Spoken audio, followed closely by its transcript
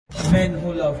Men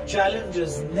who love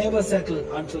challenges never settle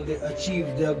until they achieve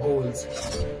their goals.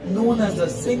 Known as the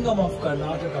Singham of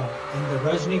Karnataka and the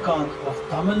Rajnikant of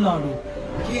Tamil Nadu,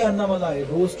 K. Annamalai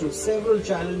rose to several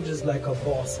challenges like a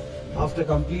boss. After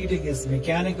completing his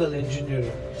mechanical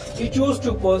engineering, he chose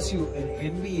to pursue an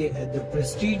MBA at the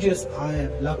prestigious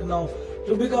IIM Lucknow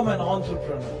to become an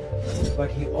entrepreneur.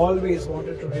 But he always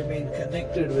wanted to remain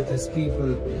connected with his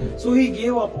people, so he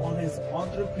gave up on his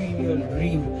entrepreneurial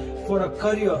dream for a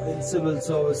career in civil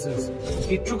services.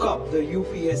 He took up the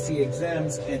UPSC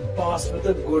exams and passed with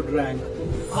a good rank.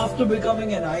 After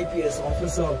becoming an IPS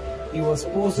officer, he was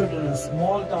posted in a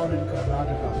small town in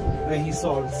Karnataka where he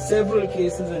solved several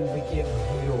cases and became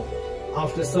a hero.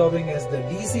 After serving as the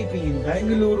DCP in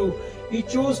Bengaluru, he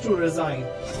chose to resign.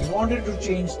 He wanted to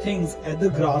change things at the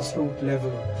grassroots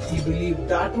level. He believed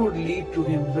that would lead to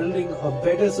him building a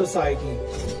better society.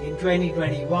 In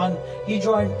 2021, he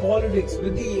joined politics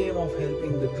with the aim of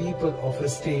helping the people of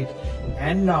his state.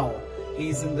 And now, he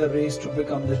is in the race to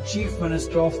become the Chief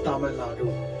Minister of Tamil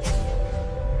Nadu.